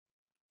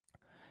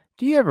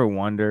Do you ever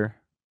wonder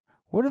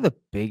what are the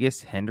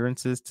biggest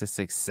hindrances to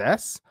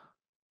success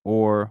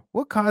or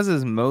what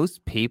causes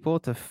most people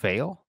to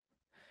fail?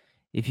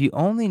 If you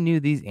only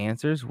knew these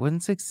answers,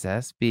 wouldn't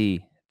success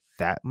be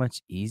that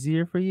much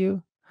easier for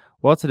you?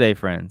 Well, today,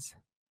 friends,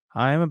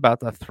 I am about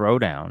to throw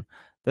down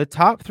the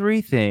top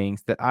three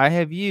things that I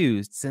have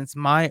used since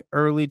my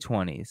early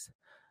 20s,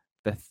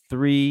 the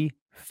three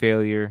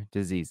failure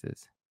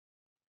diseases.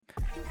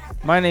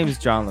 My name is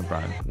John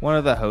LeBron, one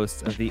of the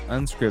hosts of the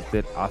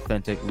Unscripted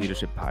Authentic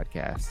Leadership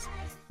Podcast.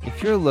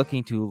 If you're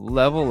looking to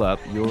level up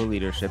your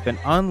leadership and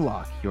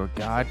unlock your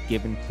God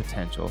given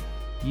potential,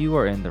 you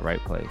are in the right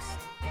place.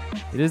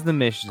 It is the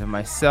mission of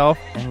myself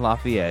and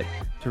Lafayette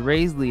to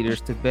raise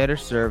leaders to better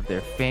serve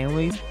their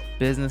families,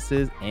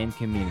 businesses, and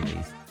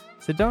communities.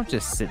 So don't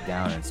just sit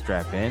down and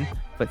strap in,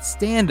 but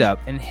stand up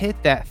and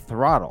hit that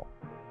throttle.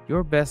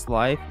 Your best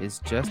life is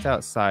just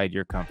outside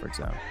your comfort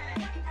zone.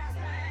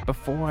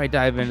 Before I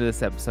dive into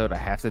this episode, I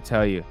have to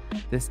tell you,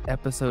 this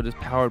episode is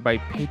powered by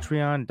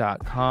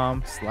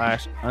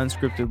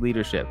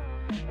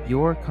patreon.com/unscriptedleadership.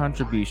 Your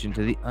contribution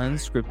to the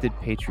Unscripted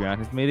Patreon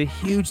has made a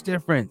huge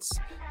difference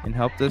and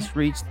helped us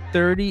reach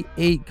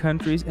 38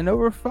 countries and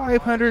over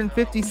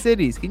 550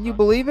 cities. Can you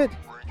believe it?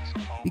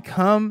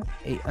 Become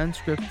a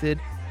Unscripted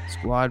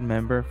Squad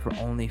member for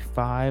only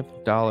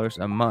 $5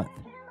 a month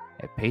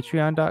at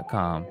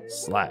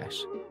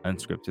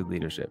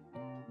patreon.com/unscriptedleadership.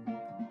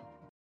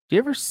 Do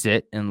you ever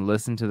sit and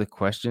listen to the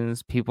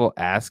questions people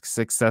ask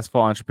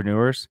successful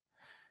entrepreneurs?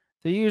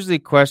 They're usually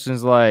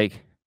questions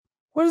like,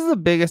 what is the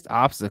biggest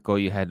obstacle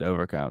you had to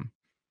overcome?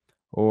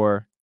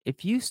 Or,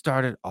 if you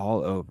started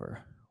all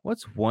over,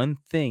 what's one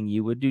thing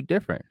you would do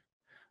different?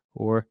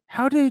 Or,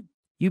 how did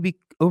you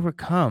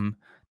overcome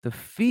the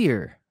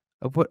fear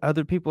of what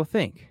other people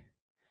think?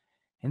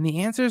 And the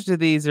answers to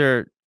these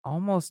are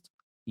almost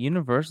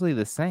universally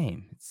the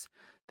same. It's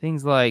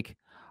things like,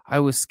 I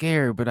was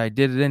scared, but I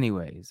did it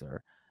anyways.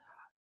 Or,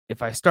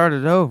 if I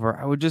started over,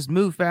 I would just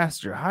move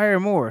faster, hire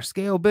more,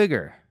 scale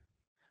bigger.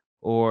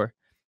 Or,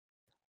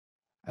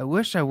 I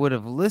wish I would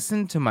have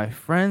listened to my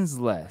friends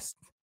less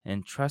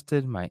and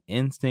trusted my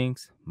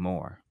instincts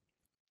more.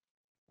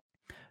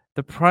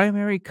 The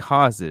primary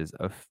causes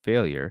of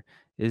failure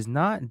is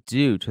not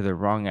due to the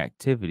wrong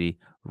activity,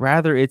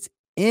 rather, it's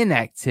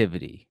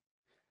inactivity.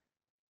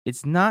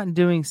 It's not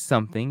doing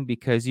something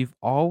because you've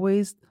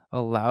always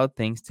allowed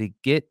things to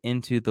get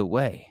into the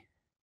way.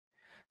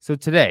 So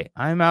today,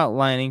 I'm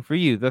outlining for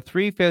you the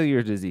three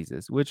failure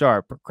diseases, which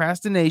are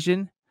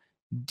procrastination,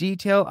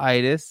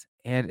 detail-itis,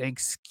 and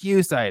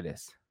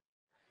excuse-itis.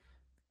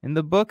 In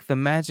the book, The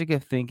Magic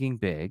of Thinking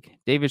Big,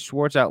 David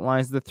Schwartz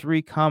outlines the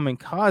three common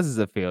causes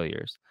of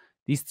failures,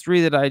 these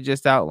three that I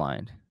just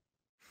outlined.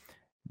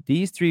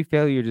 These three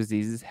failure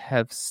diseases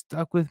have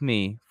stuck with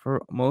me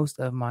for most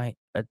of my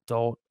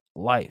adult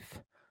life.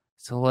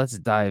 So let's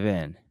dive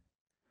in.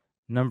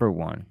 Number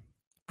one,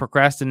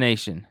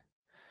 procrastination.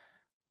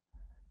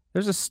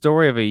 There's a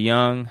story of a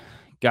young,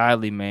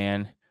 godly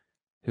man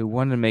who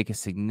wanted to make a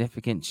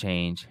significant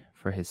change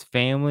for his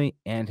family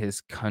and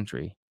his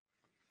country.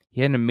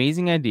 He had an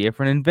amazing idea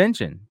for an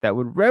invention that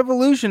would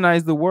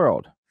revolutionize the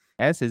world.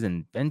 As his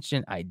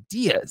invention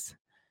ideas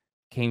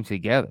came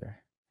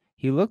together,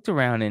 he looked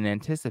around in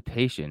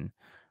anticipation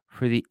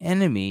for the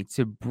enemy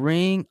to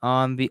bring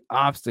on the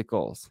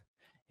obstacles.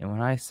 And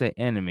when I say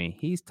enemy,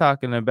 he's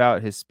talking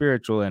about his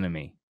spiritual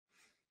enemy.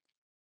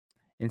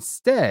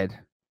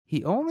 Instead,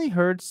 he only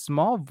heard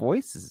small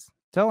voices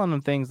telling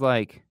him things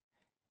like,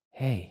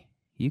 hey,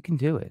 you can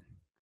do it.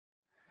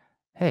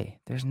 Hey,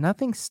 there's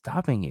nothing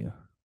stopping you.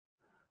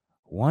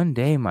 One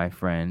day, my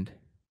friend,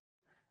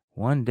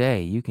 one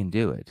day you can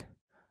do it.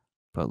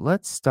 But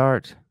let's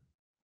start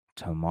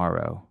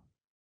tomorrow.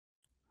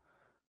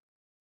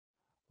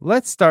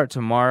 Let's start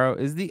tomorrow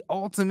is the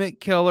ultimate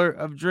killer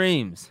of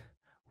dreams.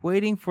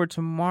 Waiting for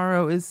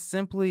tomorrow is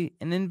simply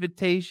an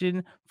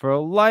invitation for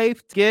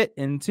life to get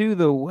into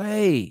the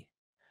way.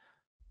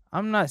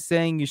 I'm not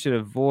saying you should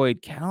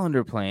avoid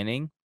calendar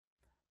planning,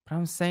 but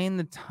I'm saying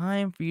the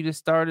time for you to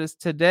start is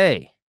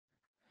today.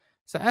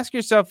 So ask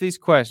yourself these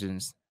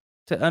questions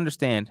to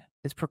understand,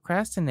 is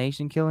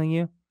procrastination killing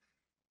you?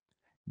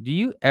 Do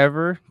you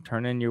ever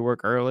turn in your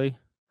work early?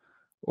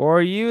 Or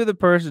are you the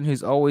person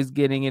who's always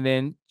getting it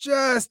in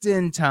just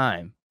in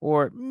time?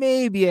 Or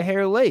maybe a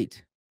hair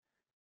late?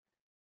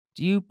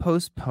 Do you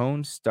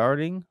postpone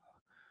starting?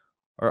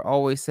 Or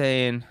always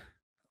saying,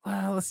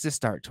 well, let's just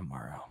start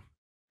tomorrow?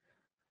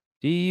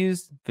 Do you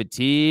use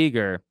fatigue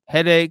or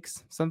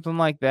headaches, something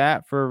like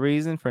that, for a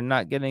reason for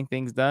not getting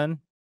things done?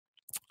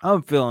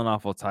 I'm feeling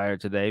awful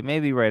tired today,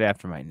 maybe right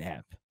after my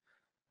nap.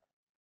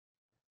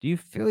 Do you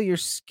fill your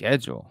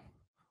schedule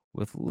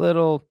with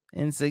little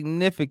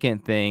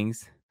insignificant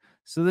things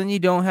so then you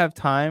don't have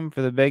time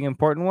for the big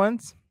important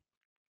ones?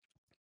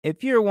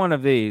 If you're one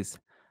of these,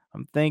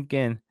 I'm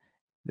thinking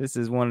this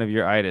is one of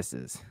your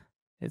itises.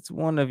 It's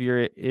one of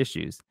your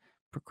issues.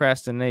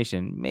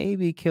 Procrastination may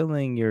be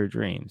killing your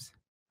dreams.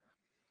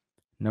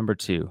 Number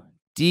two,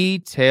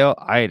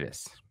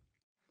 detail-itis.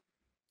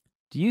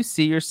 Do you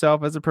see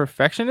yourself as a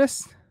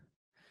perfectionist?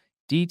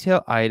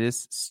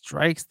 Detailitis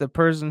strikes the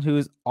person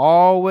who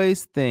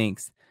always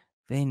thinks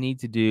they need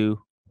to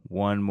do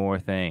one more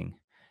thing.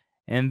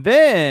 And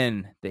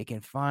then they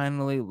can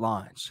finally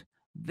launch.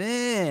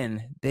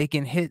 Then they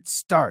can hit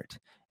start.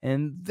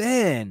 And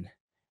then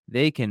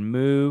they can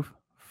move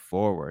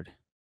forward.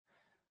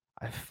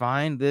 I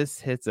find this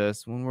hits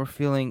us when we're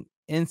feeling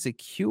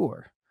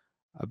insecure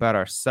about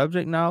our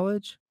subject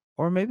knowledge,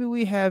 or maybe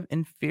we have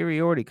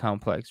inferiority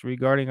complex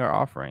regarding our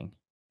offering.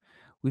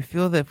 We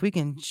feel that if we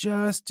can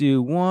just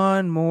do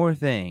one more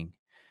thing,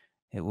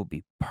 it will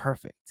be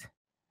perfect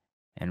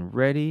and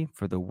ready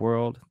for the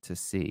world to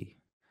see.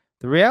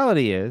 The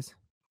reality is,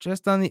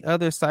 just on the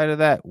other side of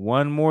that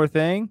one more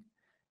thing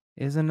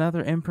is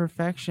another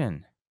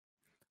imperfection.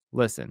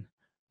 Listen,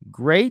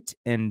 great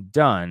and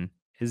done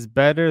is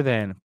better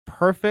than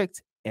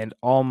perfect and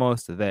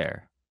almost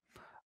there.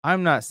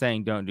 I'm not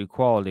saying don't do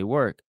quality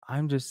work.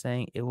 I'm just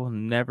saying it will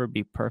never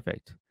be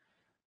perfect.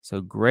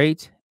 So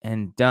great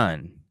and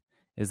done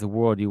is the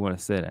world you want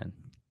to sit in.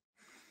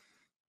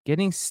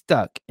 Getting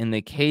stuck in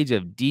the cage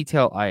of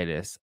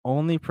detailitis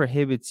only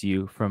prohibits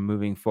you from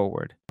moving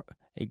forward.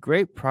 A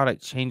great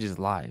product changes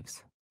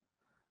lives,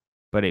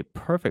 but a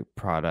perfect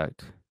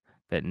product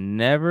that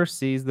never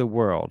sees the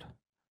world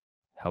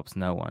helps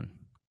no one.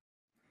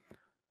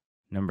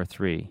 Number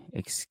 3,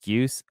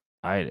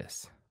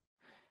 excuse-itis.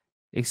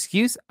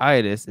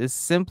 Excuse-itis is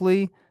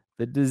simply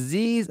the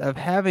disease of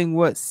having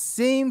what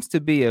seems to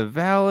be a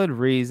valid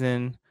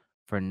reason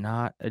for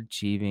not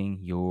achieving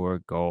your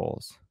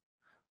goals.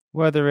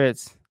 Whether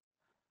it's,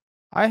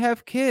 I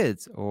have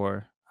kids,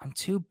 or I'm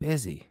too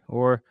busy,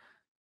 or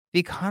the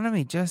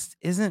economy just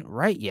isn't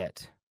right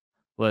yet.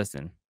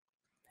 Listen,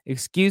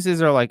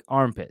 excuses are like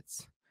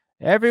armpits.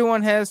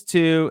 Everyone has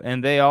two,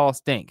 and they all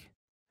stink.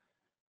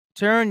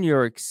 Turn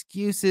your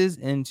excuses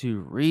into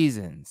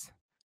reasons.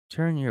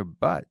 Turn your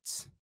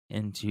buts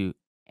into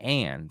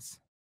ands.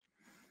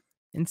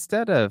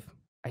 Instead of,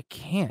 I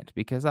can't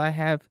because I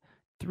have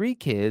 3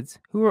 kids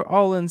who are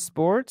all in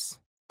sports,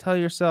 tell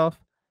yourself,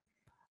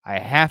 I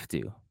have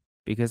to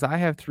because I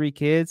have 3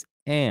 kids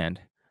and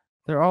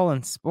they're all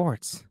in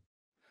sports.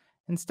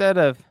 Instead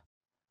of,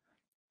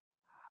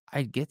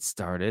 I'd get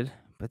started,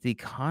 but the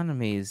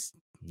economy is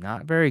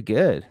not very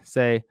good.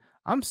 Say,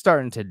 I'm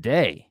starting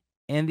today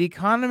and the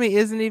economy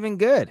isn't even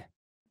good.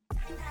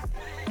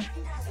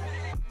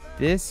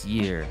 This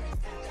year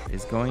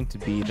is going to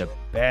be the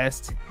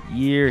best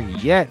year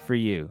yet for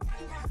you.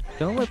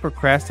 Don't let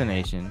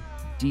procrastination,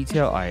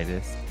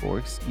 detailitis, or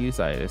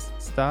excuse-itis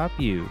stop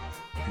you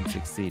from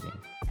succeeding.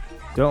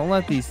 Don't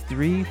let these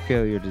 3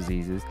 failure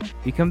diseases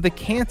become the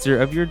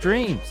cancer of your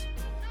dreams.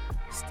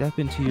 Step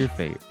into your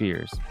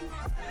fears.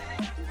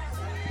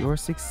 Your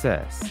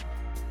success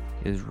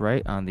is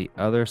right on the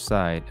other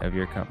side of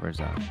your comfort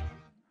zone.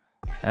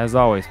 As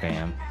always,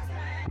 fam,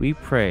 we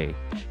pray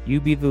you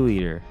be the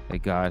leader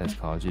that God has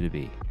called you to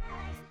be.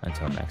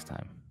 Until next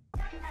time.